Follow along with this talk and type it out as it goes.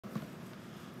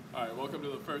All right, welcome to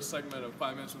the first segment of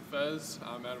 5 Minutes with Fez.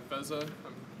 I'm Adam Fezza.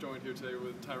 I'm joined here today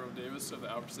with Tyrone Davis of the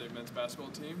Alfred State men's basketball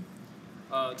team.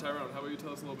 Tyrone, how about you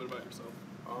tell us a little bit about yourself?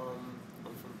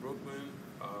 I'm from Brooklyn.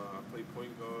 I play point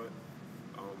guard.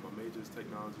 My major is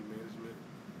technology management,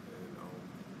 and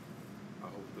I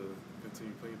hope to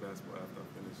continue playing basketball after I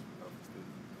finish Alfred State.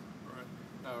 All right.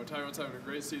 Now, Tyrone's having a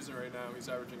great season right now. He's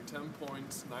averaging 10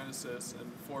 points, 9 assists, and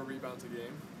 4 rebounds a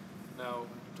game. Now,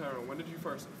 Tyrone, when did you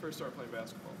first start playing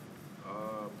basketball?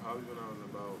 Probably when I was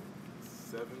about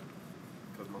 7,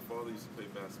 because my father used to play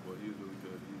basketball. He was really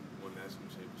good. He won national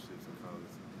championships in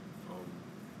college.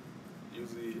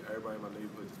 Usually, everybody in my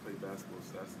neighborhood just played basketball,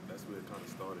 so that's where it kind of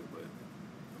started. But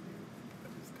I mean, I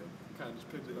just kept Kind of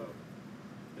just picked it up.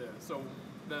 Yeah. So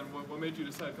then, what made you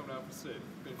decide to come to Alfred State,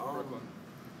 being from Brooklyn?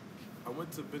 I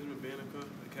went to Benjamin Banneker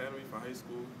Academy for high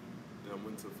school. Then I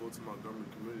went to Fulton Montgomery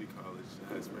Community College.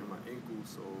 I had sprained my ankle,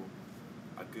 so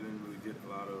I couldn't really get a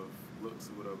lot of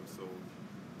looks or whatever. So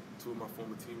two of my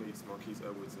former teammates, Marquise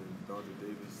Edwards and Tyrone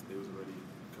Davis, they was already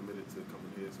committed to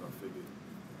coming here, so I figured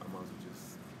I might as well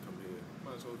just come here.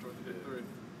 Might as well join the Big Three,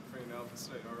 bring it to Alfred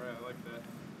State. All right, I like that.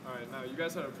 All right, now you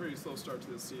guys had a pretty slow start to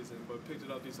this season, but picked it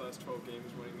up these last 12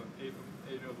 games, winning eight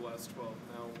of the last 12.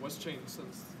 Now, what's changed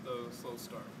since the slow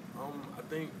start? I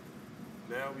think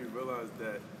now we realize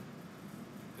that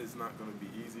it's not going to be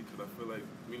easy, because I feel like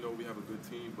we know we have a good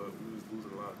team, but we was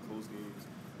losing a lot of close games.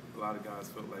 A lot of guys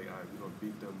felt like, all right, we're going to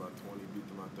beat them by 20, beat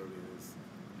them by 30.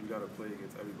 You got to play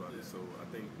against everybody. Yeah. So I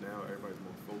think now everybody's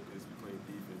more focused. We're playing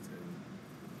defense, and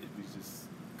we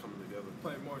just coming together.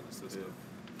 Playing more in the system.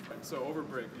 Yeah. Right, so over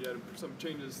break, you had some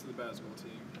changes to the basketball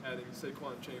team, adding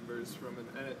Saquon Chambers from an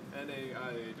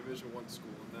NAIA Division I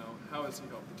school. Now, how has he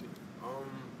helped the team?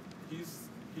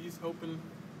 He's helping.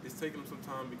 It's taking him some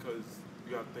time, because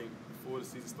you got to think, before the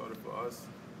season started for us,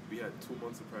 we had 2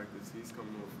 months of practice. He's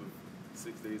coming off of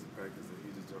 6 days of practice, and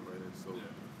he just jumped right in. So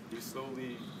he's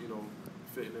slowly,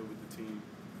 fitting in with the team.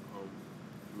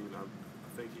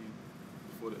 I think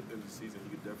before the end of the season, he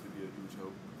could definitely be a huge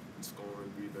help in scoring,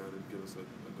 rebounding, give us a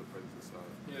good presence inside.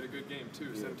 He had a good game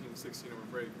too, Yeah. 17-16 over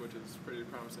break, which is pretty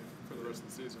promising for the rest of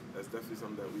the season. That's definitely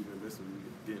something that we've been missing.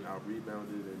 We're getting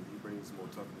out-rebounded, and he brings more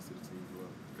toughness to the team as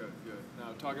well. Good, good.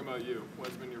 Now, talking about you,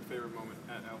 what's been your favorite moment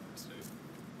at Alfred State?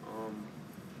 I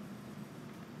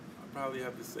probably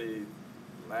have to say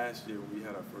last year when we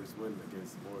had our first win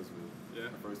against Mooresville. Yeah.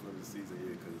 Our first win of the season,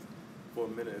 because for a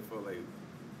minute it felt like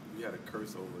we had a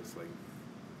curse over us, like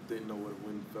didn't know what a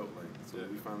win felt like. So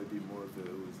we finally beat Mooresville.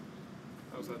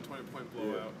 That was that 20-point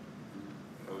blowout.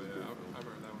 Yeah. Oh yeah, I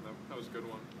remember that one. That was a good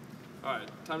one. All right,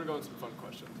 time to go into some fun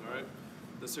questions. All right,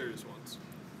 the serious ones.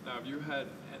 Now, if you had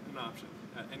an option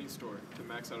at any store to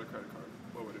max out a credit card,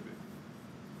 what would it be?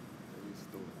 Any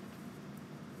store.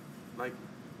 Nike.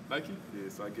 Nike? Yeah,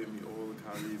 so I get me all the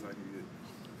Kyrie's I can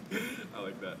get. I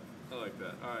like that. I like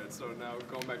that. All right, so now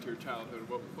going back to your childhood,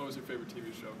 what was your favorite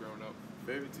TV show growing up?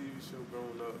 Favorite TV show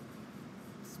growing up?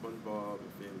 SpongeBob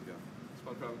and Family Guy.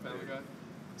 SpongeBob and Family Guy?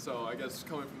 So I guess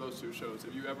coming from those two shows,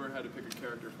 if you ever had to pick a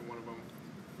character from one of them,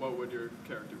 what would your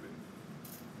character be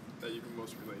that you can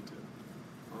most relate to?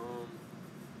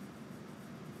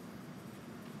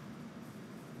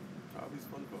 Probably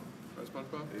SpongeBob.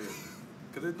 SpongeBob? Yeah.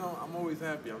 Because I'm always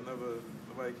happy.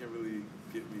 Nobody can really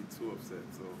get me too upset.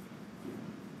 So,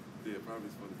 yeah, probably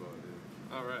SpongeBob,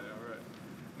 yeah. All right.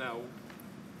 Now,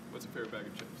 what's your favorite bag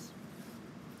of chips?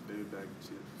 Favorite bag of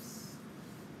chips?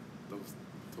 Those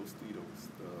Tostitos.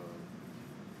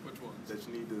 Which ones? That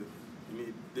you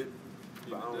need dip.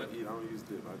 But I don't use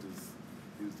dip. I just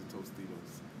use the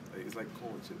Tostitos. Like, it's like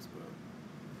corn chips,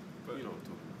 but you know what I'm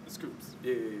talking about. The scoops.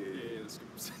 Yeah, the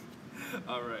scoops.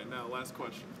 All right, now last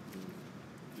question.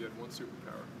 If you had one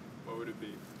superpower, what would it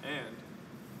be? And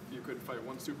if you could fight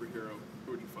one superhero,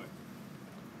 who would you fight?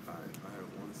 All right, I had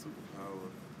one superpower.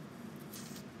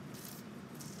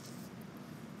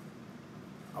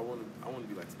 I want to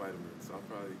be like Spider-Man, so I'll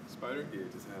probably Spider? Yeah,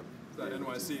 just have that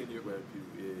NYC in you. Web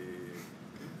people,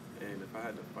 yeah. And if I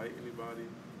had to fight anybody,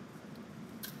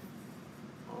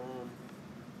 who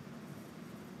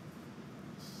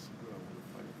do I want to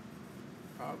fight?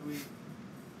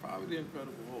 Probably the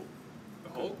Incredible Hulk. The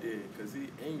Hulk? Yeah, because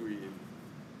he's angry, and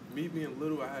me being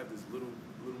little, I have this little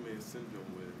man syndrome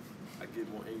where I get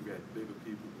more angry at bigger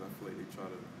people because I feel like they try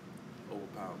to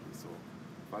overpower me. So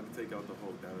if I could take out the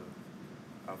Hulk,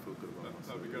 I'll feel good about myself.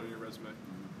 That would be good on your resume.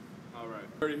 Mm-hmm. All right.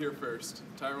 Heard it here first.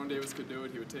 Tyrone Davis could do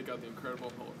it. He would take out the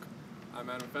Incredible Hulk. I'm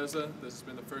Adam Fezza. This has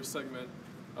been the first segment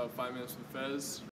of 5 Minutes with Fez.